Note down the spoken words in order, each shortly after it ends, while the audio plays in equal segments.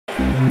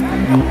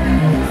My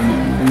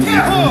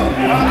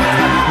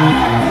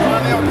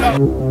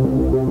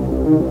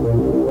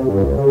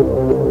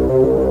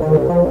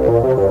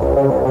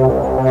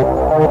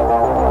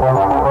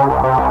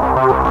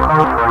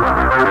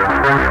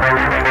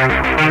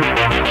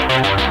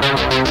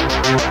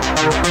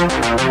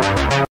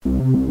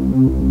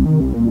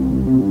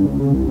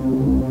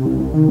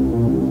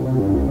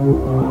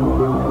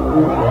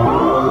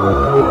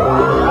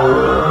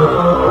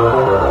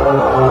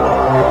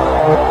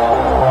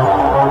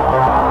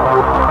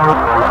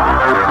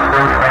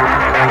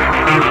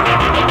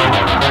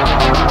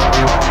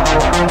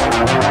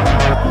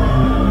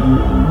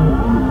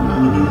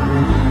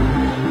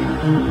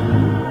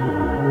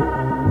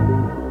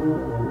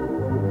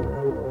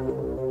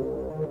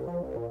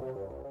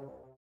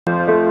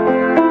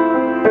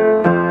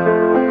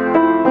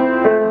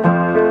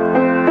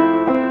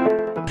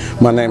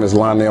name is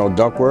Lionel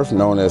Duckworth,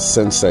 known as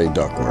Sensei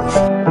Duckworth.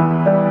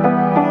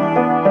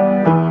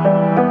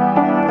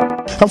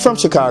 I'm from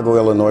Chicago,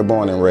 Illinois,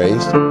 born and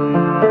raised.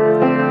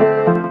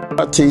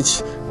 I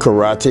teach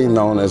karate,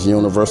 known as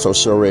Universal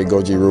Shorei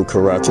Goju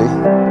Karate.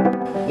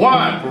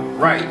 1,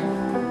 right.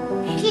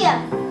 Kia.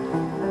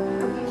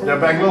 Step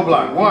back, little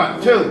block.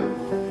 1,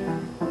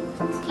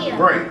 2. Kia.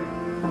 Break.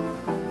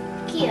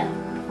 Kia.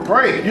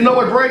 Break. You know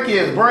what break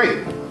is?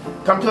 Break.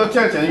 Come to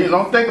attention. You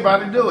don't think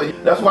about it, do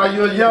it. That's why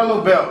you're a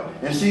yellow belt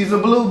and she's a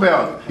blue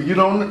belt. You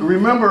don't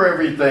remember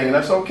everything.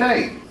 That's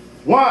okay.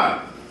 1.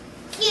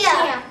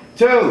 Kia.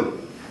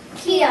 2.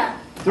 Kia.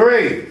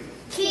 3.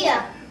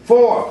 Kia.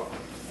 4.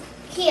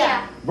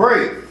 Kia.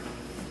 Break.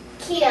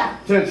 Kia.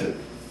 Attention.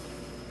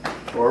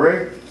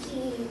 Alright?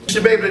 You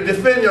should be able to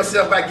defend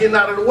yourself by getting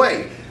out of the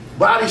way.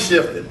 Body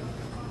shifting.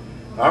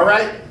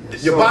 Alright?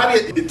 Your body,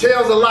 it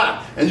tells a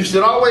lot. And you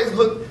should always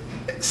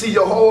see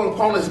your whole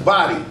opponent's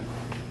body.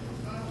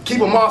 Keep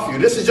them off you.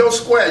 This is your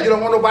square. You don't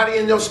want nobody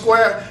in your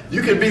square.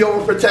 You can be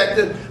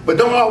overprotected, but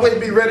don't always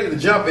be ready to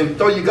jump and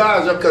throw your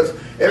guards up because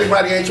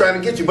everybody ain't trying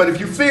to get you. But if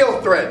you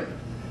feel threatened,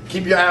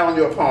 keep your eye on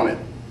your opponent.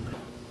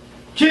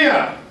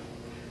 Kia.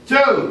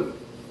 2.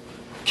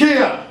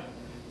 Kia.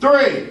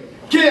 3.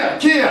 Kia.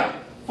 Kia.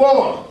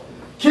 4.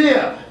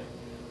 Kia.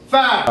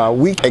 5.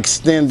 We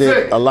extended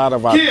 6, a lot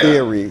of our Kia,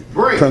 theory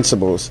break,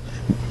 principles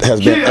has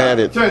been Kia,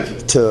 added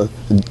attention, to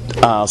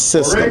our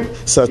system, break,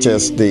 such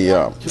as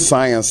the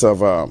science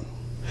of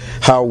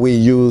how we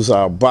use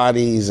our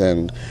bodies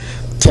and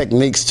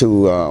techniques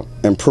to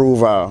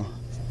improve our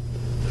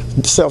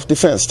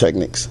self-defense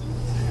techniques.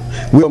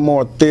 We're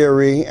more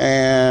theory,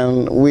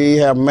 and we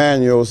have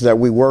manuals that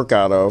we work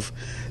out of,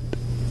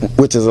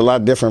 which is a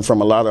lot different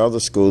from a lot of other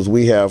schools.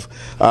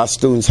 Our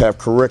students have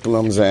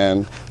curriculums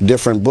and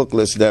different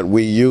booklets that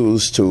we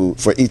use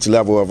for each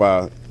level of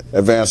our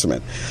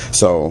advancement.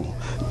 So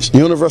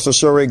Universal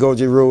Shorei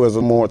Goju is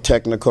more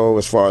technical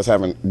as far as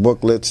having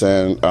booklets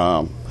and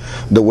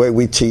the way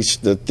we teach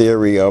the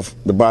theory of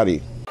the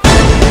body.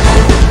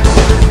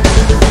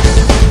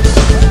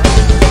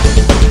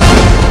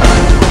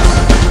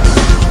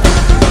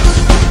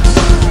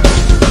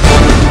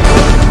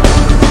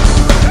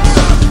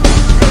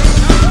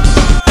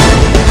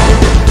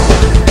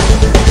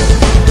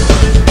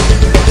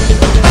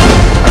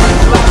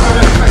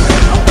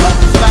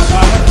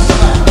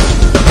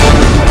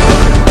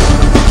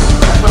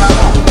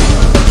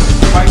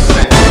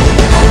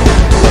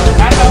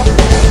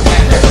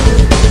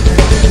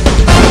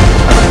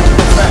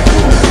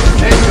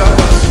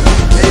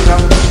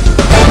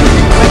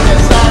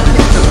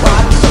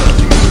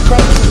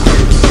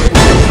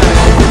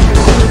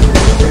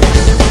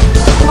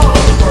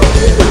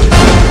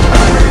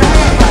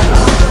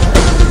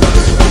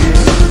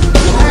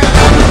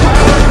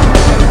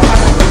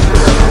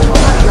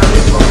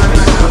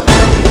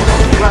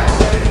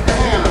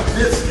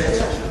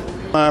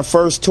 My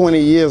first 20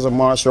 years of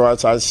martial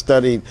arts, I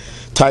studied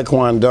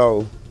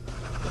Taekwondo,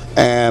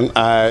 and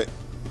I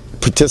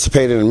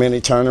participated in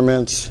many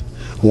tournaments,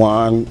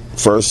 won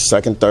first,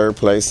 second, third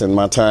place in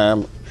my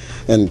time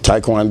in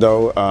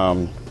Taekwondo.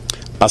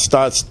 I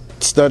started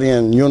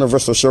studying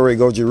Universal Shorei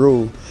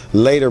Goju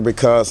later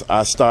because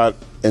I started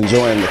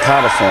enjoying the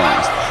kata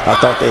forms. I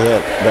thought they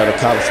had better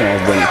kata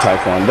forms than the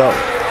Taekwondo.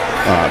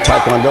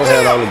 Taekwondo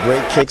had all the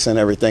great kicks and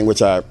everything,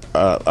 which I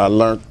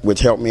learned, which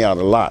helped me out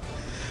a lot.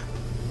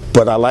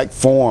 But I like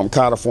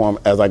kata form.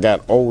 As I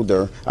got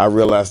older, I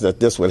realized that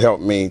this would help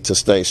me to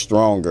stay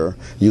stronger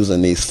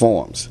using these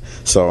forms.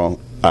 So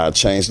I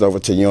changed over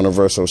to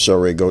Universal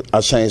Shorei Goju. I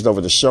changed over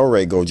to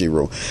Shorei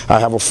Goju. I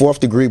have a 4th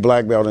degree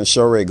black belt in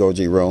Shorei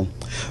Goju,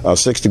 a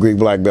 6th degree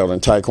black belt in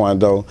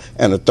Taekwondo,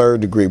 and a 3rd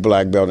degree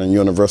black belt in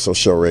Universal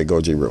Shorei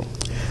Goju.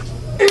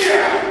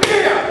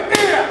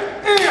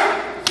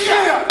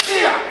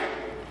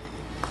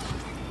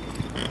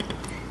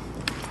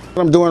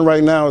 What I'm doing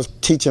right now is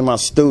teaching my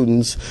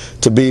students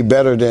to be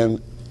better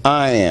than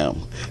I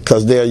am,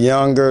 because they're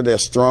younger, they're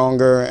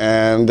stronger,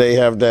 and they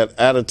have that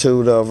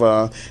attitude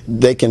of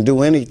they can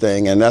do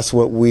anything. And that's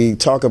what we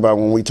talk about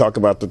when we talk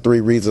about the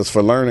 3 reasons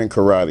for learning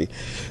karate.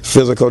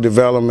 Physical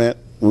development,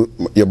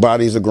 your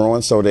bodies are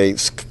growing, so they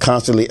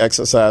constantly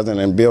exercising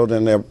and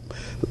building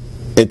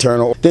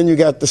eternal. Then you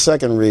got the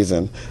second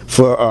reason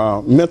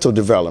for mental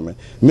development.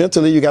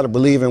 Mentally, you got to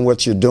believe in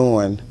what you're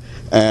doing.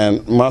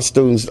 And my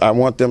students, I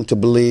want them to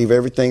believe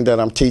everything that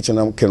I'm teaching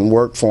them can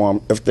work for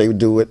them if they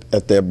do it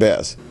at their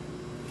best.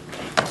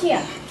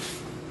 Here.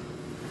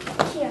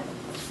 Here.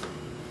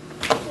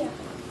 Here.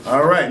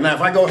 All right, now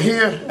if I go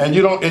here and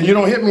you don't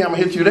hit me, I'm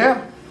gonna hit you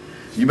there.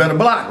 You better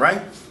block,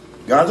 right?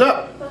 Guards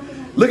up.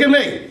 Look at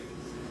me.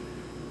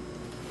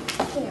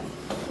 Here.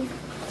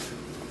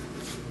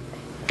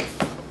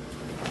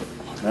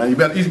 Now you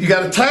got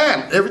to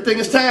time. Everything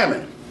is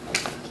timing.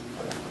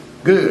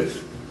 Good.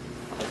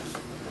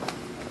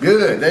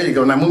 Good. There you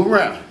go. Now move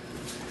around.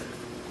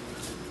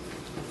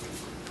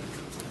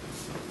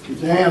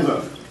 Keep your hands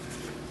up.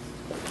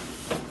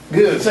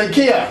 Good. Say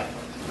Kia.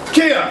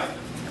 Kia.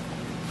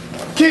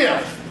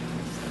 Kia.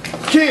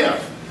 Kia.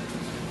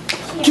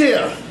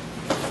 Kia.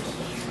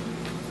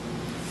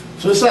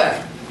 Switch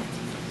side.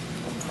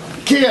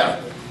 Kia.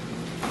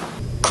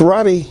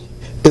 Karate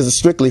is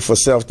strictly for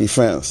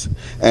self-defense,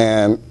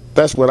 and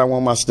that's what I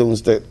want my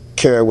students to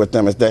carry with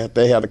them, is that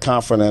they have the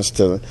confidence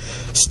to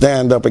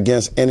stand up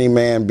against any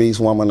man, beast,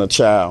 woman, or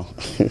child.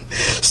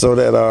 So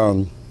that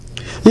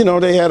you know,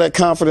 they have that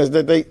confidence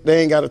that they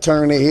ain't got to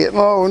turn their head,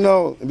 oh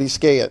no, be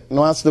scared.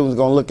 No, our students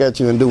gonna look at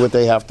you and do what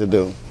they have to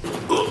do.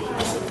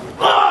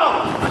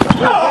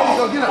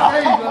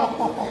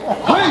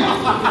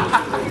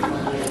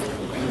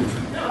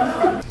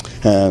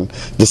 And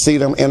to see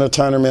them enter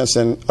tournaments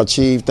and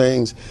achieve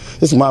things,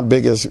 this is my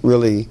biggest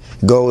really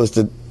goal, is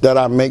that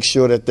I make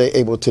sure that they're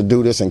able to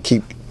do this and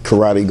keep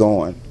karate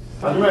going.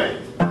 Are you ready?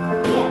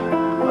 Are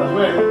you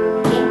ready?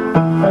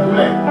 Are you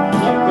ready?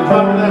 Good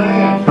job with that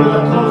hand. Get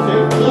up close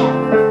here.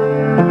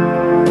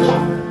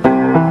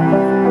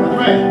 Are you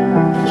ready?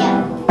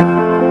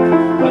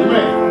 Are you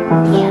ready?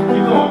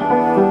 Keep going.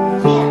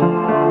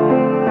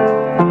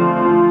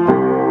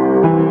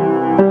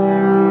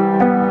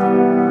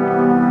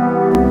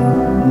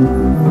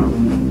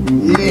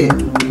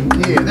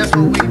 Yeah, that's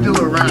what we do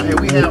around here.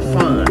 We have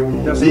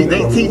fun. See,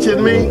 they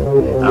teaching me,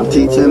 I'm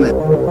teaching it.